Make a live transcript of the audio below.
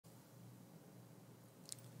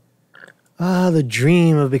The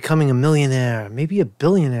dream of becoming a millionaire, maybe a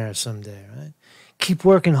billionaire someday, right? Keep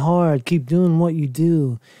working hard, keep doing what you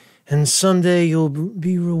do, and someday you'll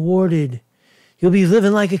be rewarded. You'll be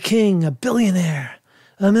living like a king, a billionaire,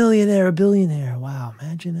 a millionaire, a billionaire. Wow,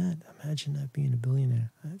 imagine that. Imagine that being a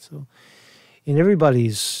billionaire, right? So, and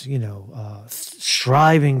everybody's,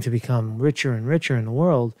 striving to become richer and richer in the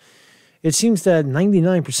world. It seems that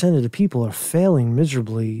 99% of the people are failing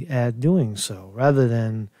miserably at doing so. Rather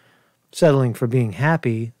than settling for being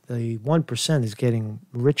happy, the 1% is getting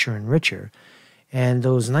richer and richer. And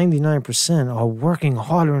those 99% are working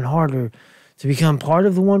harder and harder to become part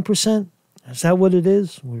of the 1%. Is that what it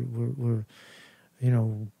is? We're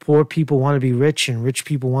poor people want to be rich and rich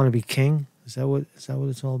people want to be king. Is that what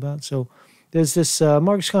it's all about? So there's this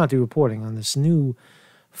Mark Sconti reporting on this new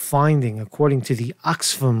finding according to the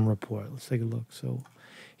Oxfam report. Let's take a look. So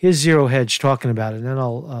here's Zero Hedge talking about it, and then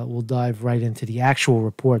we'll dive right into the actual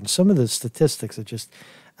report. And some of the statistics are just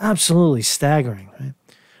absolutely staggering, right?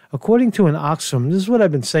 According to an Oxfam, this is what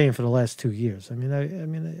I've been saying for the last 2 years.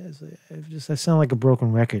 I sound like a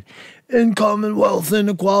broken record. Income and wealth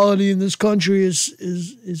inequality in this country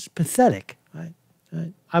is pathetic, right?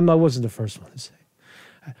 I wasn't the first one to say.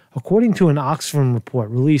 According to an Oxfam report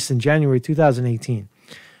released in January 2018,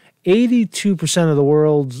 82% of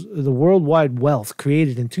the worldwide wealth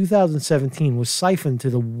created in 2017 was siphoned to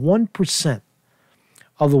the 1%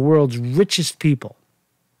 of the world's richest people.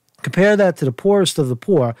 Compare that to the poorest of the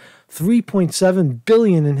poor, 3.7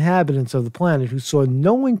 billion inhabitants of the planet who saw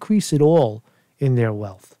no increase at all in their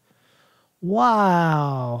wealth.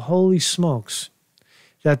 Wow, holy smokes.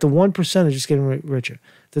 That the 1% are just getting richer.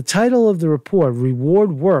 The title of the report,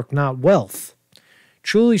 Reward Work, Not Wealth,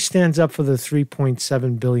 truly stands up for the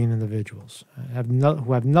 3.7 billion individuals who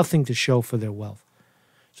have nothing to show for their wealth.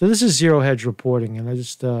 So this is Zero Hedge reporting, and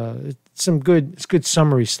it's good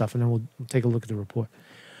summary stuff, and then we'll take a look at the report.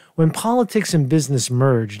 When politics and business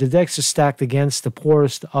merge, the decks are stacked against the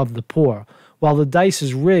poorest of the poor, while the dice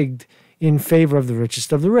is rigged in favor of the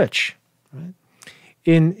richest of the rich. Right?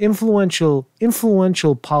 Influential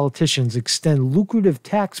politicians extend lucrative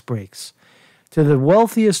tax breaks to the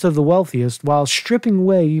wealthiest of the wealthiest while stripping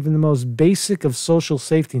away even the most basic of social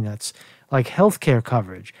safety nets like health care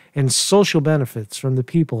coverage and social benefits from the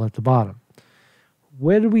people at the bottom.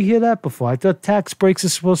 Where did we hear that before? I thought tax breaks are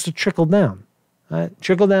supposed to trickle down. Right?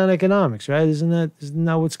 Trickle down economics, right? Isn't that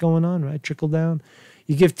what's going on, right? Trickle down.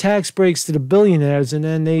 You give tax breaks to the billionaires, and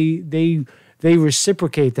then they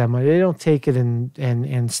reciprocate that money. They don't take it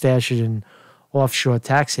and stash it in offshore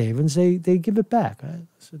tax havens. They give it back, right?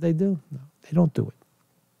 That's what they do. No, they don't do it.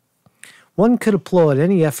 One could applaud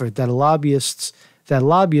any effort that lobbyists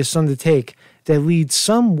undertake that leads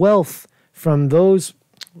some wealth from those.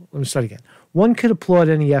 Let me start again. One could applaud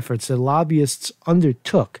any efforts that lobbyists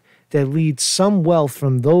undertook that leads some wealth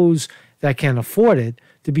from those that can afford it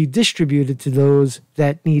to be distributed to those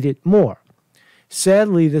that need it more.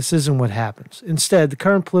 Sadly, this isn't what happens. Instead, the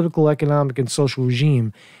current political, economic, and social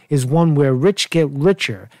regime is one where rich get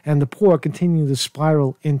richer and the poor continue to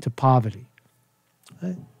spiral into poverty.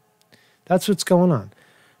 Right? That's what's going on.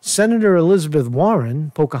 Senator Elizabeth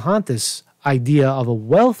Warren, Pocahontas' idea of a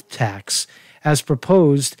wealth tax as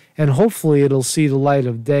proposed, and hopefully it'll see the light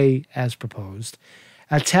of day as proposed,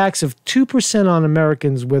 a tax of 2% on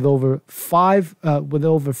Americans with over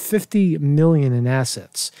 50 million in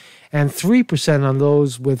assets and 3% on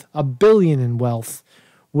those with $1 billion in wealth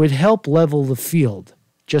would help level the field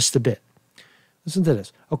just a bit. Listen to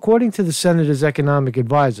this. According to the Senator's economic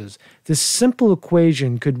advisors, this simple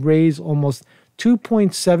equation could raise almost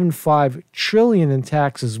 $2.75 trillion in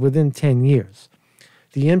taxes within 10 years.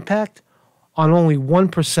 The impact on only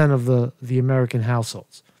 1% of the American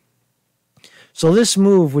households. So this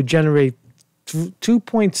move would generate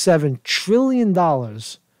 $2.7 trillion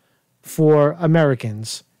for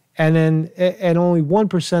Americans, and only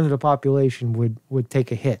 1% of the population would take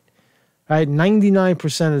a hit. Right?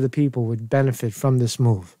 99% of the people would benefit from this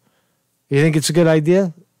move. You think it's a good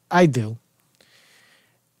idea? I do.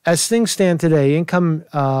 As things stand today, income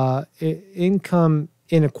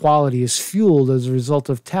inequality is fueled as a result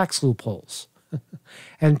of tax loopholes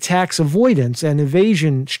and tax avoidance and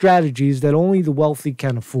evasion strategies that only the wealthy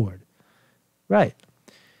can afford. Right.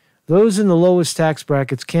 Those in the lowest tax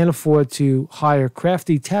brackets can't afford to hire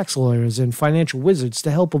crafty tax lawyers and financial wizards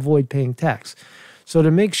to help avoid paying tax. So to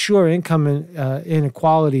make sure income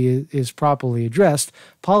inequality is properly addressed,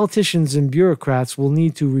 politicians and bureaucrats will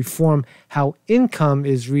need to reform how income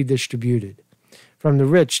is redistributed from the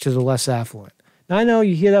rich to the less affluent. I know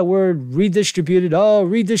you hear that word redistributed. Oh,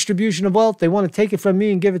 redistribution of wealth. They want to take it from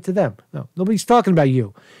me and give it to them. No, nobody's talking about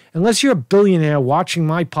you. Unless you're a billionaire watching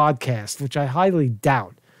my podcast, which I highly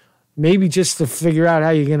doubt. Maybe just to figure out how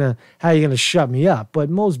you're gonna shut me up. But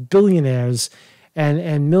most billionaires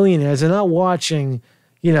and millionaires are not watching,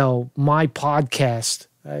 my podcast.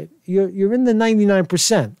 Right? You're in the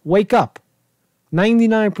 99%. Wake up.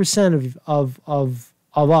 99% of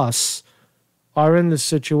us are in this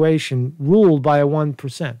situation ruled by a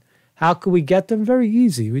 1%. How could we get them? Very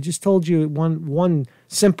easy. We just told you one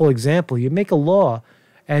simple example. You make a law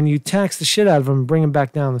and you tax the shit out of them and bring them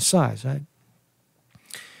back down to size, right?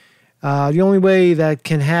 The only way that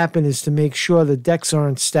can happen is to make sure the decks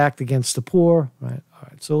aren't stacked against the poor, right? All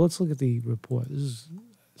right, so let's look at the report. This is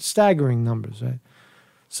staggering numbers, right?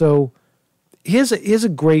 So here's a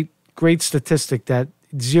great statistic that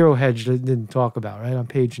Zero Hedge didn't talk about, right, on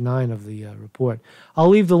page 9 of the report. I'll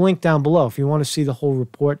leave the link down below. If you want to see the whole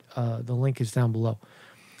report, the link is down below.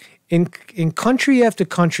 In country after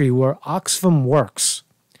country where Oxfam works,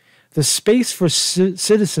 the space for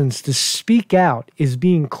citizens to speak out is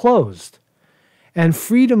being closed and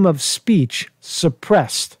freedom of speech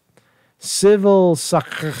suppressed. Civil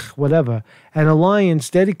whatever, an alliance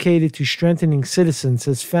dedicated to strengthening citizens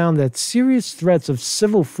has found that serious threats of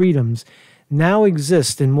civil freedoms now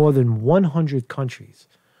exist in more than 100 countries.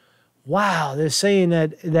 Wow, they're saying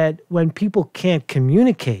that when people can't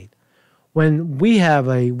communicate, when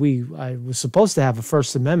I was supposed to have a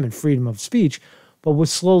First Amendment freedom of speech, but we're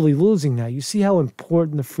slowly losing that. You see how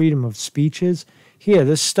important the freedom of speech is? Here,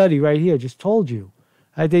 this study right here just told you.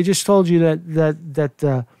 They just told you that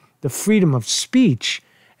the freedom of speech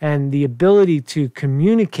and the ability to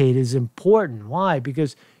communicate is important. Why?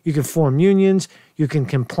 Because you can form unions, you can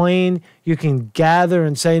complain, you can gather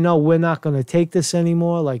and say, no, we're not going to take this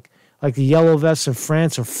anymore. Like the Yellow Vests in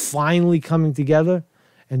France are finally coming together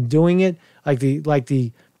and doing it.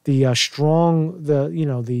 The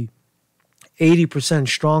 80%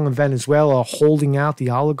 strong in Venezuela are holding out the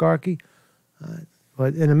oligarchy.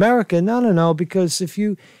 But in America, no, because if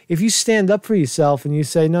you stand up for yourself and you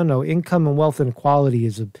say no, income and wealth inequality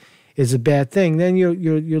is a bad thing, then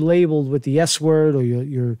you're labeled with the S word, or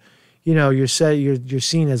you're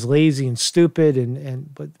seen as lazy and stupid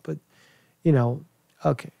but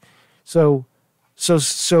okay. So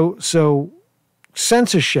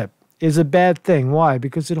censorship is a bad thing. Why?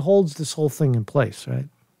 Because it holds this whole thing in place, right?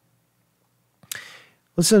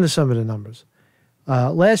 Listen to some of the numbers.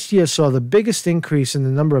 Last year saw the biggest increase in the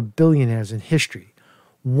number of billionaires in history.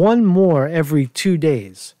 One more every 2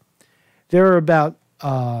 days. There are about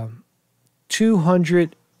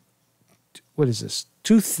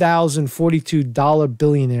 2,042 dollar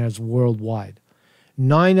billionaires worldwide.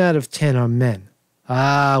 9 out of 10 are men.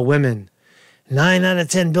 Women. 9 out of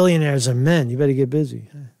 10 billionaires are men. You better get busy.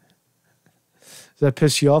 Does that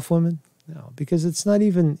piss you off, women? No, because it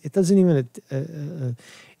doesn't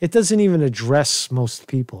even address most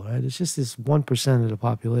people, right? It's just this 1% of the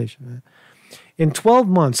population, right? In 12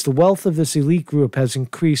 months, the wealth of this elite group has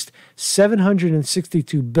increased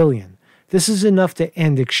 $762 billion. This is enough to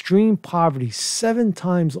end extreme poverty 7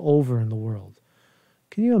 times over in the world.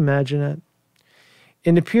 Can you imagine that?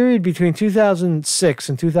 In the period between 2006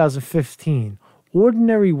 and 2015,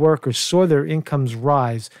 ordinary workers saw their incomes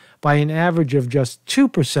rise by an average of just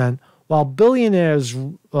 2%, while billionaires'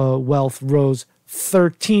 wealth rose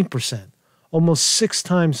 13%, almost 6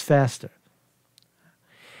 times faster.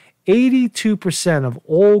 82% of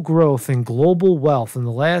all growth in global wealth in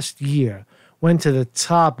the last year went to the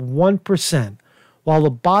top 1%, while the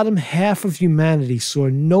bottom half of humanity saw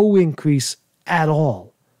no increase at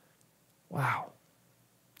all. Wow.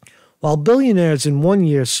 While billionaires in 1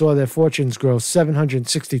 year saw their fortunes grow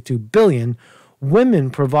 $762 billion, women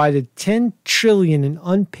provided $10 trillion in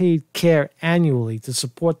unpaid care annually to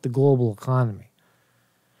support the global economy.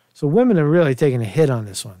 So women are really taking a hit on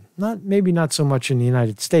this one. Maybe not so much in the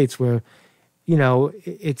United States, where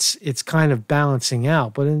it's kind of balancing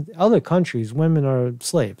out, but in other countries, women are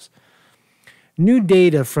slaves. New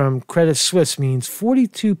data from Credit Suisse means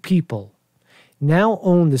 42 people now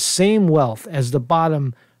own the same wealth as the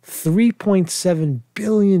bottom 3.7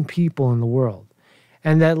 billion people in the world.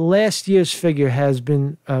 And that last year's figure has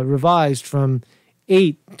been revised from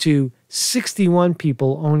 8 to 61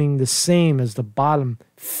 people owning the same as the bottom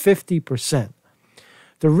 50%.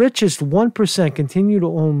 The richest 1% continue to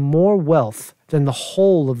own more wealth than the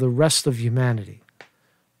whole of the rest of humanity.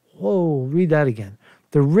 Whoa, read that again.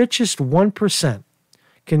 The richest 1%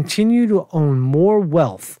 continue to own more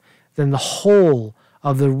wealth than the whole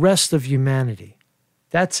of the rest of humanity.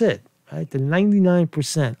 That's it. Right? The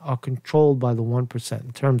 99% are controlled by the 1%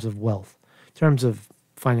 in terms of wealth. terms of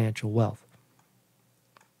financial wealth.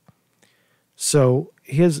 So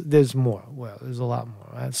there's more. Well, there's a lot more,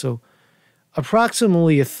 right? So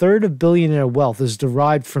approximately a third of billionaire wealth is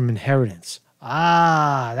derived from inheritance.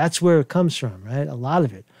 That's where it comes from, right? A lot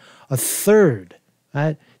of it. A third,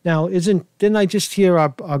 right? Now, didn't I just hear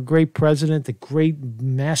our great president, the great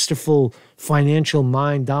masterful financial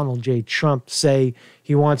mind, Donald J. Trump, say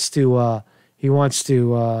he wants to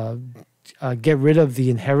get rid of the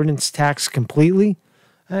inheritance tax completely?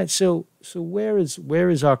 Right, so where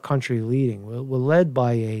is our country leading? We're led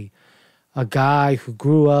by a guy who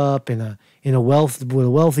grew up with a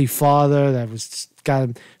wealthy father that got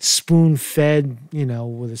him spoon fed,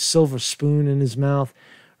 with a silver spoon in his mouth,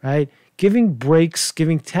 right? Giving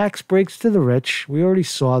tax breaks to the rich. We already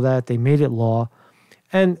saw that. They made it law.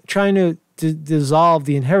 And trying to dissolve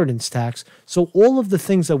the inheritance tax. So all of the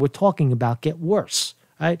things that we're talking about get worse,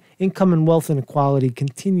 right? Income and wealth inequality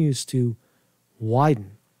continues to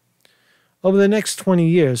widen. Over the next 20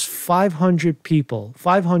 years, 500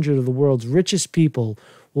 of the world's richest people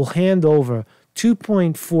will hand over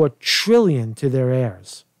 $2.4 trillion to their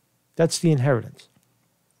heirs. That's the inheritance.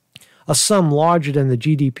 A sum larger than the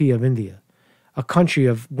GDP of India, a country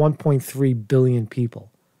of 1.3 billion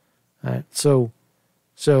people. Right? So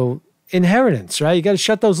inheritance, right? You got to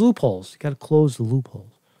shut those loopholes. You got to close the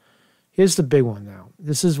loopholes. Here's the big one now.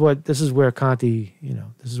 This is where Conti,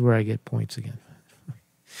 this is where I get points again.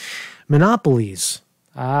 Monopolies.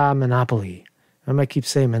 Monopoly. I might keep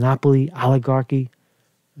saying monopoly, oligarchy.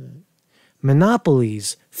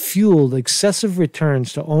 Monopolies fueled excessive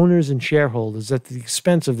returns to owners and shareholders at the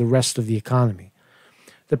expense of the rest of the economy.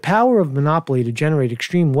 The power of monopoly to generate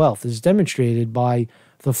extreme wealth is demonstrated by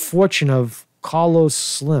the fortune of Carlos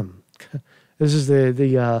Slim. This is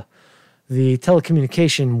the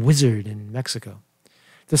telecommunication wizard in Mexico.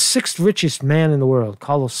 The sixth richest man in the world,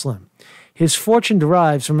 Carlos Slim. His fortune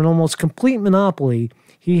derives from an almost complete monopoly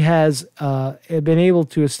he has been able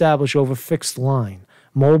to establish over fixed line,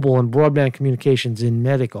 mobile, and broadband communications in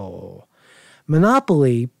Mexico.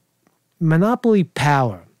 Monopoly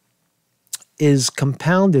power is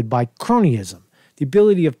compounded by cronyism, the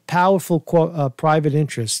ability of powerful private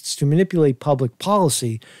interests to manipulate public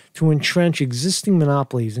policy to entrench existing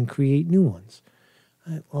monopolies and create new ones.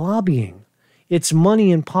 Lobbying. It's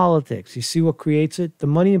money in politics. You see what creates it? The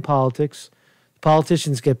money in politics.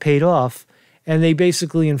 Politicians get paid off, and they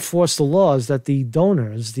basically enforce the laws that the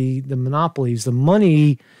donors, the monopolies, the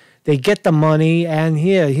money, they get the money, and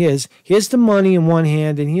here's the money in one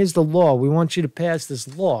hand, and here's the law. We want you to pass this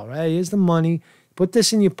law, right? Here's the money. Put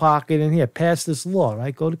this in your pocket, and here, pass this law,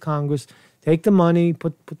 right? Go to Congress, take the money,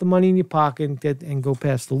 put the money in your pocket, and go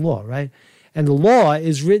pass the law, right? And the law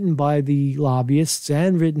is written by the lobbyists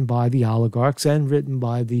and written by the oligarchs and written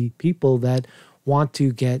by the people that want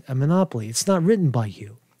to get a monopoly. It's not written by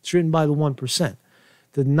you. It's written by the 1%.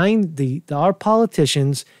 Our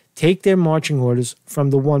politicians take their marching orders from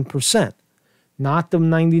the 1%, not the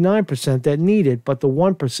 99% that need it, but the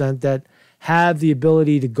 1% that have the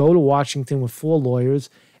ability to go to Washington with 4 lawyers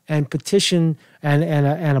and petition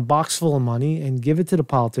and a box full of money and give it to the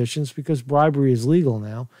politicians because bribery is legal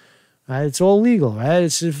now. Right? It's all legal, right?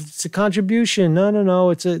 It's a contribution.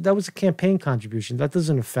 No. That was a campaign contribution. That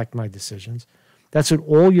doesn't affect my decisions. That's what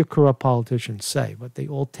all your corrupt politicians say. But they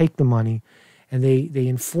all take the money and they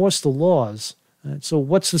enforce the laws. Right? So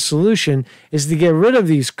what's the solution is to get rid of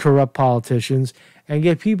these corrupt politicians and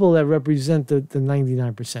get people that represent the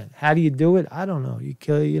 99%. How do you do it? I don't know. You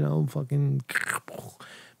kill, fucking...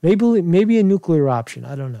 Maybe a nuclear option.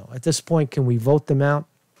 I don't know. At this point, can we vote them out?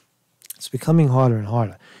 It's becoming harder and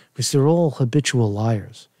harder because they're all habitual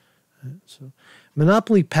liars. Right? So,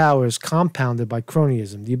 monopoly power is compounded by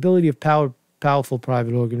cronyism, the ability of powerful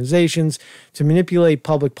private organizations to manipulate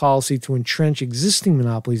public policy to entrench existing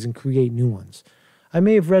monopolies and create new ones. I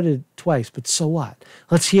may have read it twice, but so what?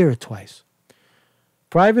 Let's hear it twice.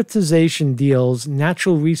 Privatization deals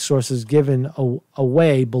natural resources given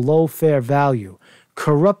away below fair value,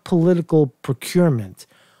 corrupt political procurement,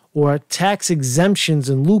 or tax exemptions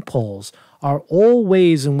and loopholes are all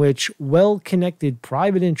ways in which well-connected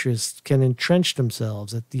private interests can entrench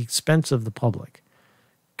themselves at the expense of the public.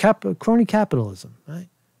 Crony capitalism, right?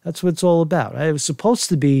 That's what it's all about, right? It was supposed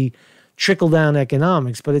to be trickle-down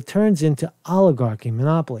economics, but it turns into oligarchy,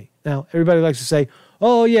 monopoly. Now, everybody likes to say,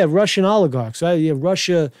 oh, yeah, Russian oligarchs, right? Yeah,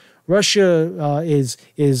 Russia is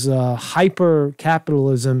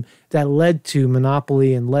hyper-capitalism that led to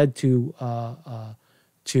monopoly and led to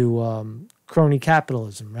crony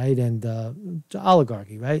capitalism, right? And the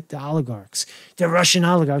oligarchy, right? The oligarchs, the Russian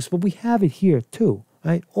oligarchs. But we have it here too,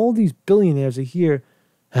 right? All these billionaires are here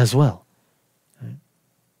as well. Right?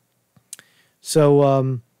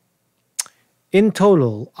 So in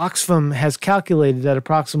total, Oxfam has calculated that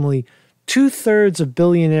approximately 2/3 of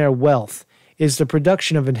billionaire wealth is the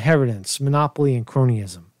production of inheritance, monopoly, and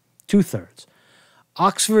cronyism. 2/3.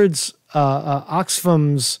 Oxfam's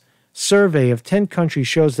survey of 10 countries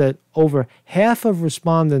shows that over half of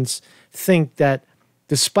respondents think that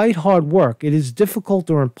despite hard work, it is difficult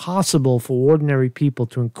or impossible for ordinary people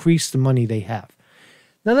to increase the money they have.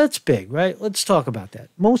 Now that's big, right? Let's talk about that.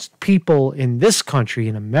 Most people in this country,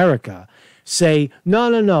 in America, say,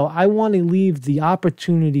 no, I want to leave the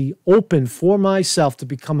opportunity open for myself to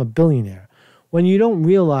become a billionaire. When you don't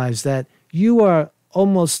realize that you are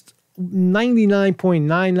almost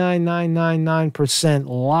 99.99999%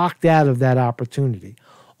 locked out of that opportunity.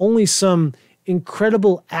 Only some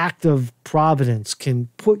incredible act of providence can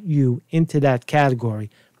put you into that category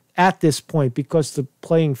at this point because the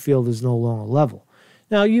playing field is no longer level.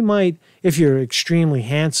 Now, you might, if you're extremely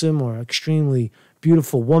handsome or extremely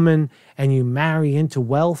beautiful woman and you marry into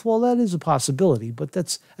wealth, well, that is a possibility. But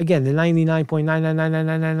that's, again, the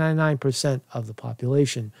 99.9999999% of the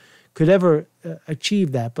population could ever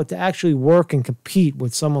achieve that. But to actually work and compete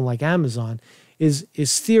with someone like Amazon is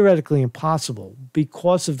theoretically impossible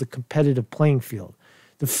because of the competitive playing field.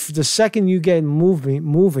 The second you get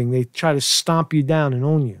moving, they try to stomp you down and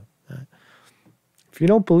own you. If you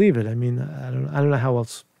don't believe it, I mean, I don't know how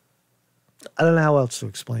else. I don't know how else to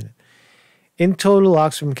explain it. In total,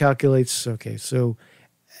 Oxfam calculates. Okay, so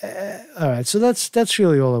all right, so that's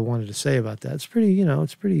really all I wanted to say about that. It's pretty,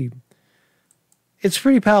 it's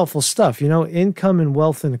pretty powerful stuff. Income and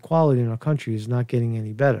wealth inequality in our country is not getting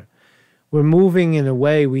any better. We're moving in a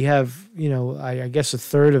way. We have, I guess, a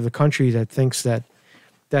third of the country that thinks that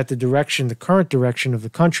the current direction of the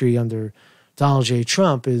country under Donald J.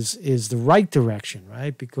 Trump is the right direction,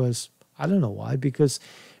 right? Because I don't know why. Because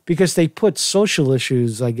they put social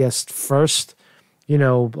issues, I guess, first.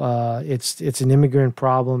 It's an immigrant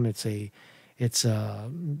problem. It's a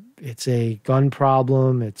gun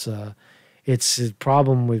problem. It's a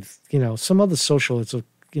problem with some other social. It's a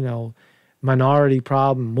minority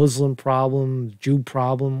problem, Muslim problem, Jew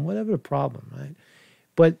problem, whatever the problem, right?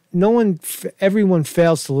 But everyone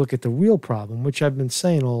fails to look at the real problem, which I've been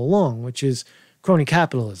saying all along, which is crony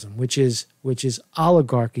capitalism, which is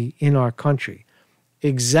oligarchy in our country,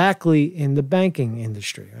 exactly in the banking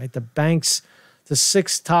industry, right? The banks, the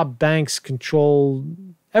 6 top banks control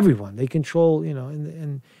everyone. They control,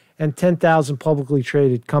 and 10,000 publicly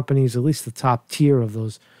traded companies, at least the top tier of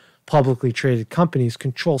those publicly traded companies,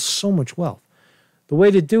 control so much wealth. The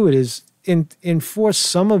way to do it is enforce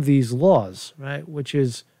some of these laws, right? Which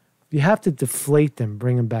is you have to deflate them,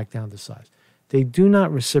 bring them back down to size. They do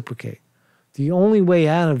not reciprocate. The only way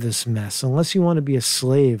out of this mess, unless you want to be a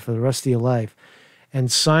slave for the rest of your life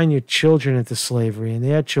and sign your children into slavery and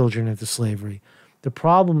their children into slavery, the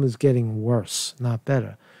problem is getting worse, not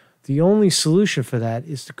better. The only solution for that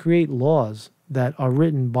is to create laws that are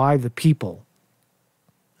written by the people,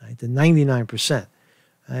 right? The 99%,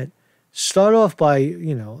 right? Start off by,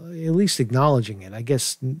 at least acknowledging it. I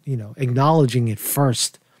guess, acknowledging it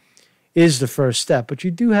first is the first step. But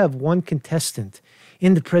you do have one contestant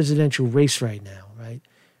in the presidential race right now, right?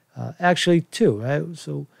 Actually, 2, right?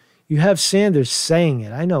 So you have Sanders saying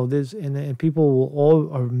it. I know there's, and people will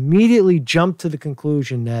all immediately jump to the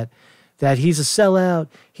conclusion that he's a sellout.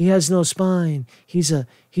 He has no spine. He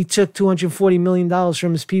took $240 million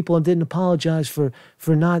from his people and didn't apologize for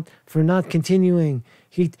not continuing.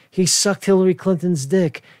 He sucked Hillary Clinton's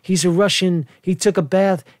dick. He's a Russian. He took a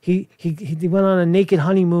bath. He went on a naked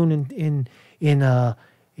honeymoon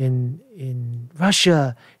in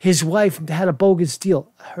Russia. His wife had a bogus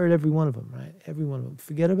deal. I heard every one of them, right? Every one of them.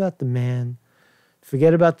 Forget about the man.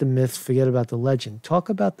 Forget about the myth. Forget about the legend. Talk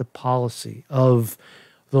about the policy of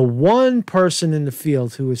the one person in the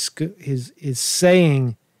field who is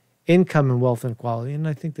saying income and wealth inequality. And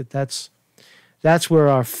I think that's where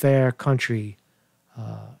our fair country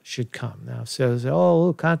should come. Now, says, oh,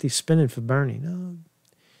 look, Conti's spinning for Bernie. No,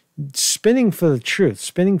 spinning for the truth,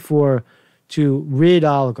 spinning to rid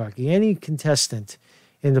oligarchy. Any contestant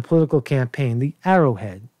in the political campaign, the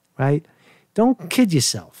arrowhead, right? Don't kid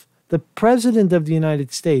yourself. The president of the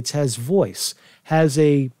United States has voice, has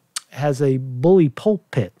a bully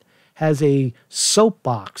pulpit, has a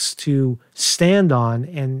soapbox to stand on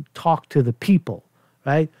and talk to the people,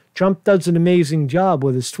 right? Trump does an amazing job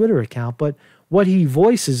with his Twitter account, but what he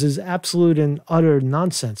voices is absolute and utter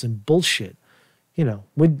nonsense and bullshit.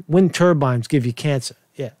 Wind turbines give you cancer.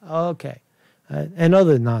 Yeah, okay. And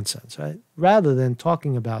other nonsense, right? Rather than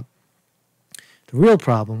talking about the real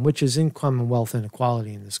problem, which is income and wealth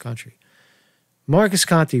inequality in this country. Marcus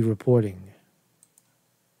Conti reporting.